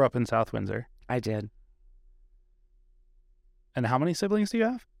you grew up in South Windsor. I did. And how many siblings do you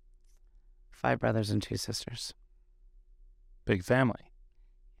have? 5 brothers and 2 sisters. Big family.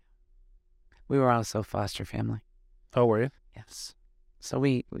 We were also foster family. Oh, were you? Yes. So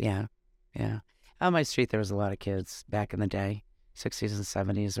yeah. On my street, there was a lot of kids back in the day, 60s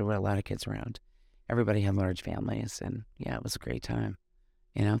and 70s. There were a lot of kids around. Everybody had large families, and yeah, it was a great time,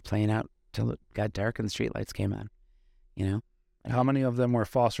 playing out till it got dark and the streetlights came on, How many of them were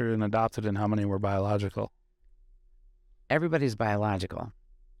fostered and adopted, and how many were biological? Everybody's biological,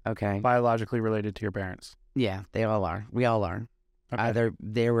 okay? Biologically related to your parents? Yeah, they all are. We all are. Okay. Either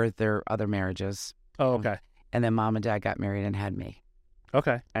they were their other marriages. Oh, okay. And then mom and dad got married and had me.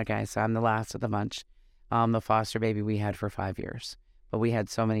 Okay. Okay, so I'm the last of the bunch. The foster baby we had for 5 years. But we had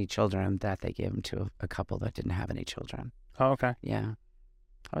so many children that they gave them to a couple that didn't have any children. Oh, okay. Yeah.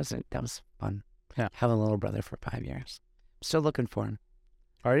 That was fun. Yeah. Having a little brother for 5 years. Still looking for him.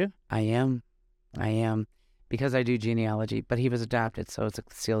 Are you? I am. Because I do genealogy, but he was adopted, so it's a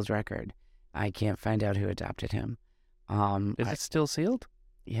sealed record. I can't find out who adopted him. Is it still sealed?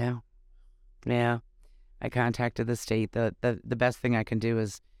 Yeah. I contacted the state. The best thing I can do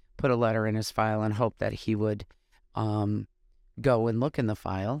is put a letter in his file and hope that he would go and look in the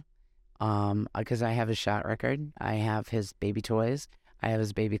file, because I have his shot record. I have his baby toys. I have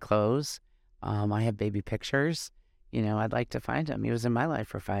his baby clothes. I have baby pictures. I'd like to find him. He was in my life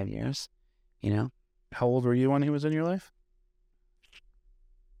for 5 years, How old were you when he was in your life?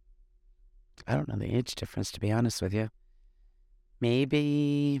 I don't know the age difference, to be honest with you.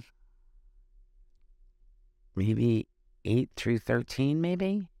 Maybe 8 through 13,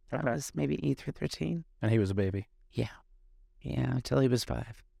 maybe? Okay. That was maybe 8 through 13. And he was a baby? Yeah, until he was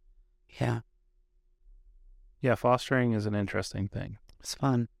 5. Yeah. Yeah, fostering is an interesting thing. It's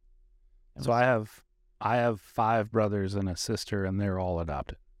fun. So I have 5 brothers and a sister, and they're all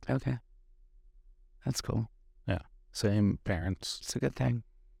adopted. Okay. That's cool. Yeah. Same parents. It's a good thing.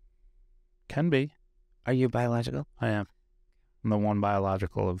 Can be. Are you biological? I am. I'm the one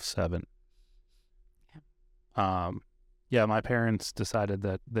biological of 7. Yeah, my parents decided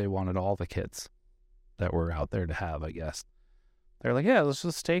that they wanted all the kids that were out there to have, I guess. They're like, yeah, let's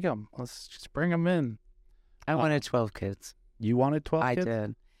just take them. Let's just bring them in. I wanted 12 kids. You wanted 12 kids? I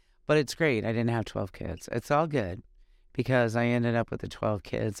did. But it's great. I didn't have 12 kids. It's all good because I ended up with the 12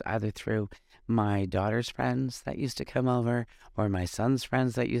 kids either through my daughter's friends that used to come over or my son's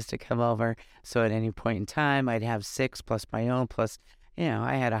friends that used to come over. So at any point in time, I'd have 6 plus my own plus,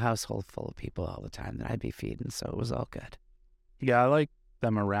 I had a household full of people all the time that I'd be feeding. So it was all good. Yeah, I like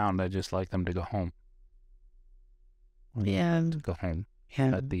them around. I just like them to go home. Yeah. To go home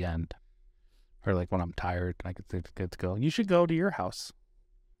Yeah. at the end. Or like when I'm tired, I get to go, you should go to your house.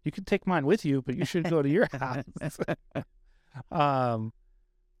 You could take mine with you, but you should go to your house.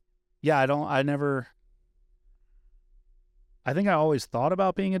 Yeah, I think I always thought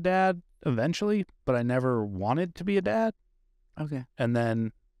about being a dad eventually, but I never wanted to be a dad. Okay. And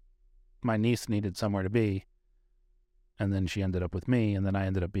then my niece needed somewhere to be. And then she ended up with me. And then I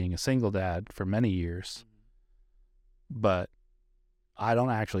ended up being a single dad for many years. But I don't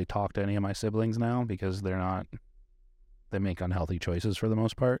actually talk to any of my siblings now because they make unhealthy choices for the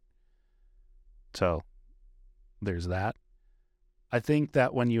most part. So there's that. I think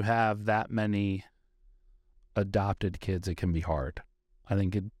that when you have that many adopted kids, it can be hard. I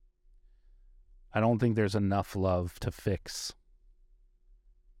don't think there's enough love to fix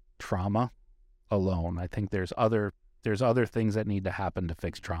trauma alone. I think there's other things that need to happen to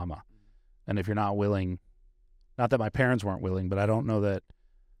fix trauma. And if you're not willing, not that my parents weren't willing, but I don't know that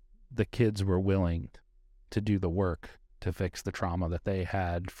the kids were willing to do the work to fix the trauma that they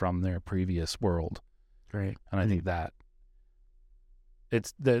had from their previous world. Right. And I think that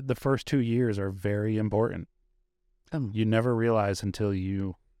it's the first 2 years are very important. You never realize until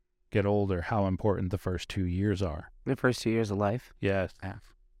you get older how important the first 2 years are. The first 2 years of life? Yes. Yeah.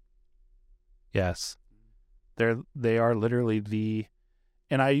 Yes. They are literally the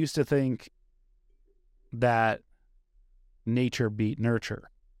And I used to think that nature beat nurture,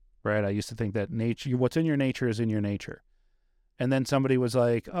 right? I used to think that nature, what's in your nature is in your nature. And then somebody was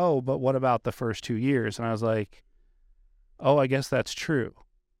like, oh, but what about the first 2 years? And I was like, oh, I guess that's true.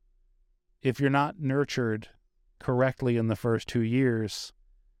 If you're not nurtured correctly in the first 2 years,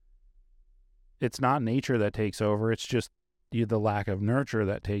 it's not nature that takes over. It's just the lack of nurture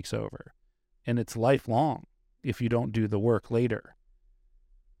that takes over. And it's lifelong if you don't do the work later.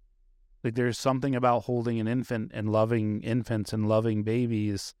 Like, there's something about holding an infant and loving infants and loving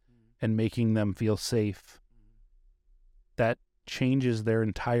babies and making them feel safe that changes their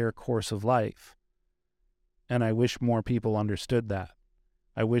entire course of life. And I wish more people understood that.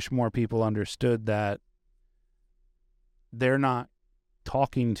 I wish more people understood that they're not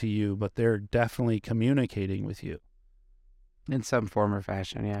talking to you, but they're definitely communicating with you. In some form or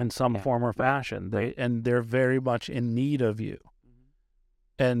fashion, yeah. In some form or fashion. They're very much in need of you.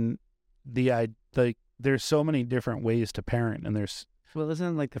 And there's so many different ways to parent, and there's... Well, isn't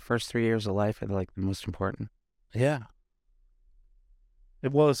it like the first 3 years of life are like the most important? Yeah.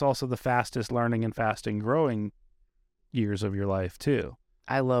 It's also the fastest learning and fastest growing years of your life, too.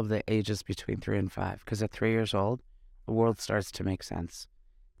 I love the ages between 3 and 5, because at 3 years old, the world starts to make sense.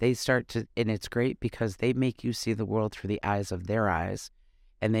 They start to, and it's great because they make you see the world through the eyes of their eyes,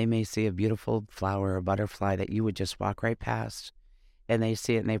 and they may see a beautiful flower or butterfly that you would just walk right past, and they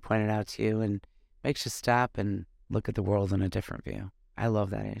see it and they point it out to you, and it makes you stop and look at the world in a different view. I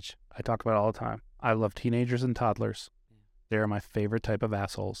love that age. I talk about it all the time. I love teenagers and toddlers. They are my favorite type of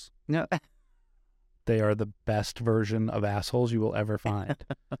assholes. No. They are the best version of assholes you will ever find.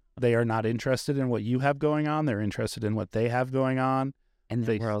 They are not interested in what you have going on. They're interested in what they have going on. And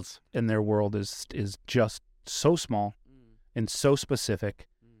their world is just so small and so specific.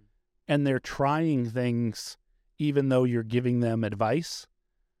 And they're trying things even though you're giving them advice.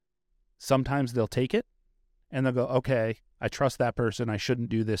 Sometimes they'll take it and they'll go, okay, I trust that person. I shouldn't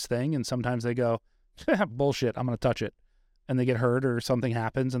do this thing. And sometimes they go, bullshit, I'm going to touch it. And they get hurt or something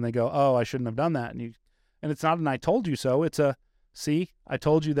happens and they go, oh, I shouldn't have done that. And it's not an I told you so. It's a, see, I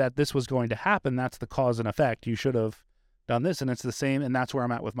told you that this was going to happen. That's the cause and effect. You should have done this. And it's the same. And that's where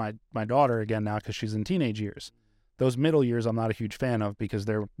I'm at with my daughter again now, because she's in teenage years. Those middle years I'm not a huge fan of because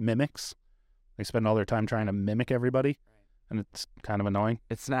they're mimics. They spend all their time trying to mimic everybody. And it's kind of annoying.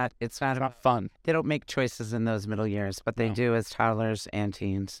 It's not fun. They don't make choices in those middle years, but they do as toddlers and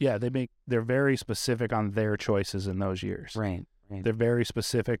teens. Yeah, they're very specific on their choices in those years. Right. They're very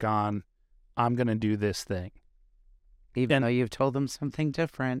specific on, I'm going to do this thing. Even though you've told them something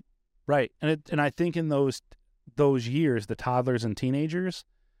different. Right. And I think in those years, the toddlers and teenagers,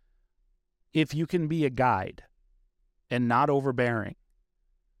 if you can be a guide and not overbearing,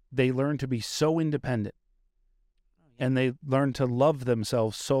 they learn to be so independent. And they learn to love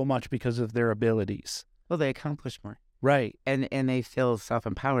themselves so much because of their abilities. Well, they accomplish more. Right. And they feel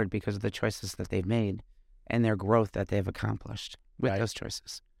self-empowered because of the choices that they've made and their growth that they've accomplished with those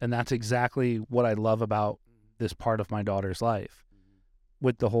choices. And that's exactly what I love about this part of my daughter's life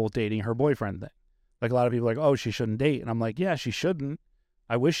with the whole dating her boyfriend thing. Like, a lot of people are like, oh, she shouldn't date. And I'm like, yeah, she shouldn't.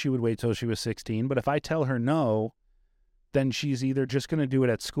 I wish she would wait till she was 16. But if I tell her no, then she's either just going to do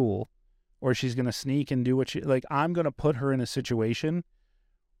it at school or she's going to sneak and do what I'm going to put her in a situation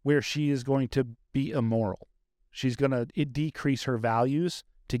where she is going to be immoral. She's going to decrease her values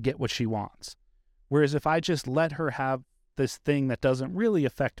to get what she wants. Whereas if I just let her have this thing that doesn't really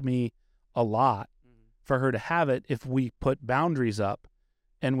affect me a lot, for her to have it, if we put boundaries up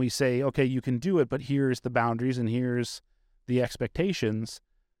and we say, okay, you can do it, but here's the boundaries and here's the expectations,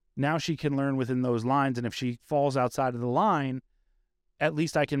 now she can learn within those lines. And if she falls outside of the line, at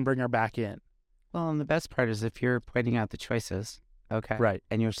least I can bring her back in. Well, and the best part is if you're pointing out the choices, okay? Right.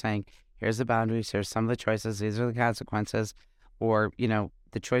 And you're saying, here's the boundaries, here's some of the choices, these are the consequences, or,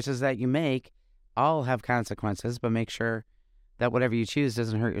 the choices that you make all have consequences, but make sure that whatever you choose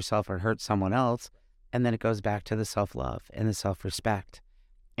doesn't hurt yourself or hurt someone else. And then it goes back to the self-love and the self-respect.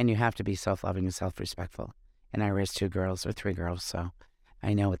 And you have to be self-loving and self-respectful. And I raised 2 girls or 3 girls, so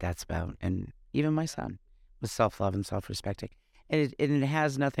I know what that's about. And even my son was self-love and self-respecting. And it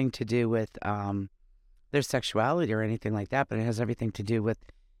has nothing to do with their sexuality or anything like that, but it has everything to do with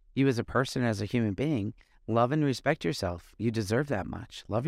you as a person, as a human being. Love and respect yourself. You deserve that much. Love